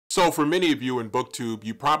So for many of you in BookTube,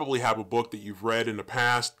 you probably have a book that you've read in the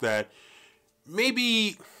past that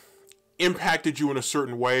maybe impacted you in a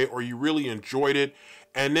certain way, or you really enjoyed it.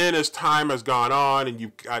 And then as time has gone on and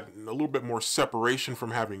you've gotten a little bit more separation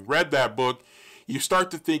from having read that book, you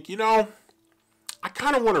start to think, I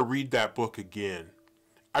kind of want to read that book again.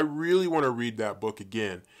 I really want to read that book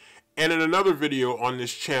again. And in another video on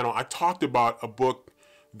this channel, I talked about a book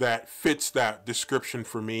that fits that description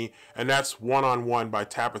for me, and that's One-on-One by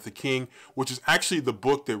Tabitha King, which is actually the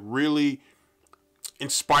book that really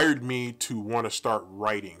inspired me to want to start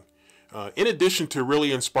writing. In addition to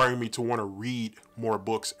really inspiring me to want to read more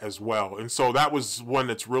books as well. And so that was one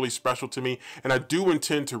that's really special to me. And I do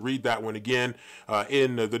intend to read that one again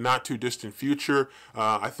in the not too distant future.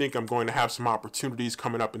 I think I'm going to have some opportunities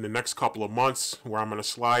coming up in the next couple of months where I'm going to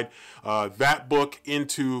slide that book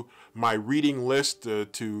into my reading list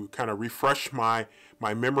to kind of refresh my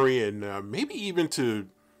memory and maybe even to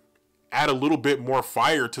add a little bit more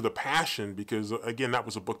fire to the passion, because again, that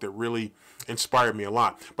was a book that really inspired me a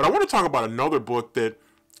lot. But I want to talk about another book that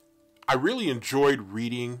I really enjoyed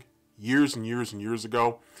reading years and years and years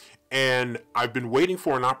ago, and I've been waiting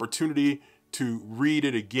for an opportunity to read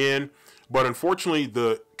it again, but unfortunately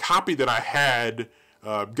the copy that I had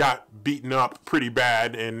got beaten up pretty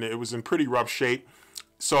bad and it was in pretty rough shape.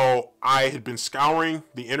 So I had been scouring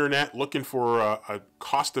the internet looking for a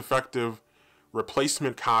cost-effective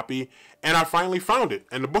replacement copy, and I finally found it.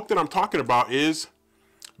 And the book that I'm talking about is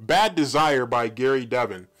Bad Desire by Gary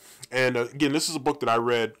Devon. And again, this is a book that I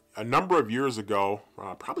read a number of years ago,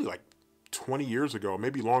 probably like 20 years ago,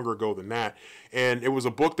 maybe longer ago than that. And it was a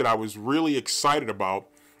book that I was really excited about.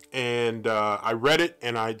 And I read it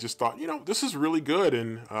and I just thought, this is really good.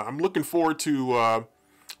 And I'm looking forward to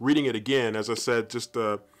reading it again. As I said, just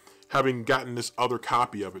having gotten this other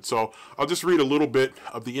copy of it. So I'll just read a little bit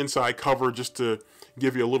of the inside cover just to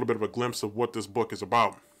give you a little bit of a glimpse of what this book is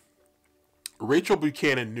about. Rachel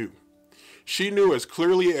Buchanan knew. She knew as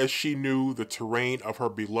clearly as she knew the terrain of her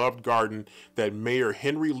beloved garden that Mayor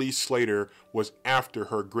Henry Lee Slater was after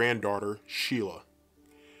her granddaughter, Sheila.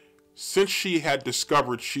 Since she had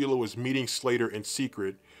discovered Sheila was meeting Slater in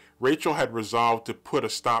secret, Rachel had resolved to put a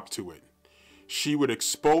stop to it. She would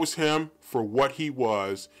expose him for what he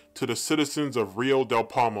was to the citizens of Rio del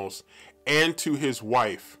Palmos and to his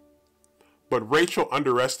wife. But Rachel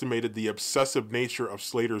underestimated the obsessive nature of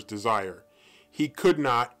Slater's desire. He could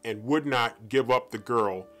not and would not give up the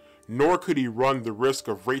girl, nor could he run the risk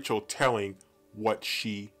of Rachel telling what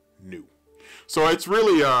she knew. So it's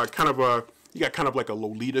really you got kind of like a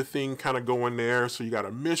Lolita thing kind of going there. So you got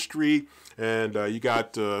a mystery and you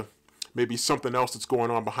got maybe something else that's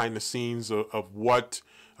going on behind the scenes of what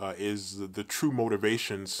is the true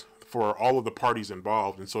motivations for all of the parties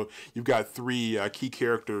involved. And so you've got three key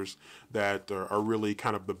characters that are really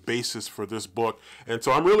kind of the basis for this book. And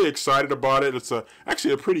so I'm really excited about it. It's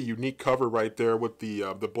actually a pretty unique cover right there with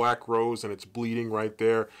the black rose, and it's bleeding right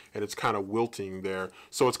there, and it's kind of wilting there.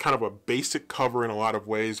 So it's kind of a basic cover in a lot of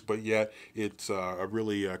ways, but yet it's a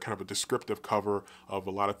really kind of a descriptive cover of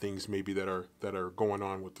a lot of things maybe that are going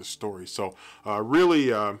on with the story. So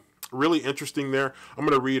really interesting there. I'm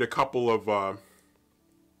going to read a couple of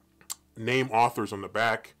name authors on the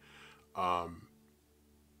back.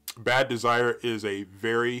 Bad Desire is a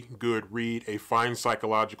very good read, a fine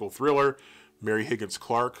psychological thriller. Mary Higgins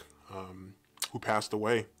Clark, who passed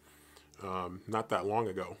away not that long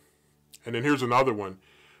ago. And then here's another one,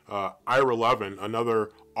 Ira Levin,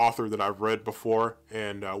 another author that I've read before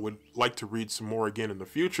and would like to read some more again in the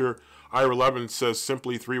future. Ira Levin says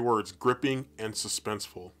simply 3 words: gripping and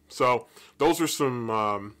suspenseful. So those are some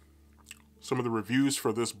of the reviews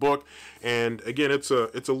for this book. And again, it's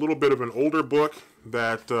a little bit of an older book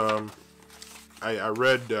that I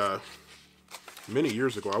read many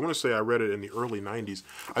years ago. I want to say I read it in the early 90s.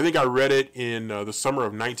 I think I read it in the summer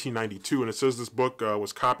of 1992, and it says this book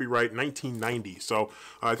was copyright 1990. So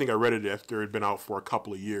I think I read it after it had been out for a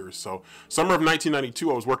couple of years. So summer of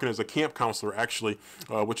 1992, I was working as a camp counselor actually,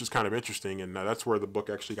 which is kind of interesting, and that's where the book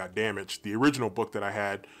actually got damaged. The original book that I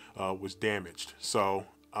had was damaged. So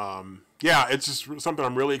yeah, it's just something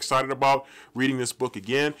I'm really excited about, reading this book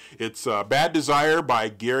again. It's Bad Desire by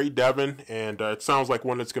Gary Devon, and it sounds like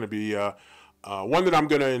one that's going to be one that I'm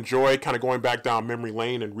going to enjoy, kind of going back down memory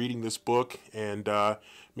lane and reading this book, and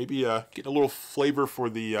maybe get a little flavor for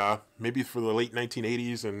the maybe for the late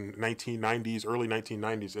 1980s and 1990s, early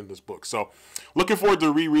 1990s in this book. So looking forward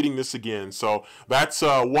to rereading this again. So that's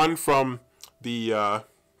one from the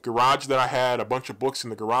garage that I had, a bunch of books in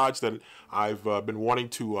the garage that I've been wanting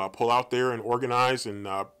to pull out there and organize and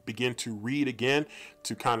begin to read again,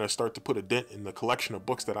 to kind of start to put a dent in the collection of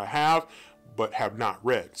books that I have. but have not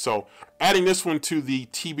read. So adding this one to the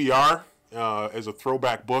TBR as a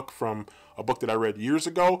throwback book from a book that I read years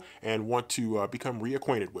ago and want to become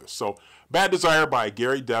reacquainted with. So Bad Desire by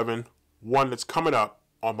Gary Devon, one that's coming up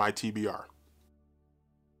on my TBR.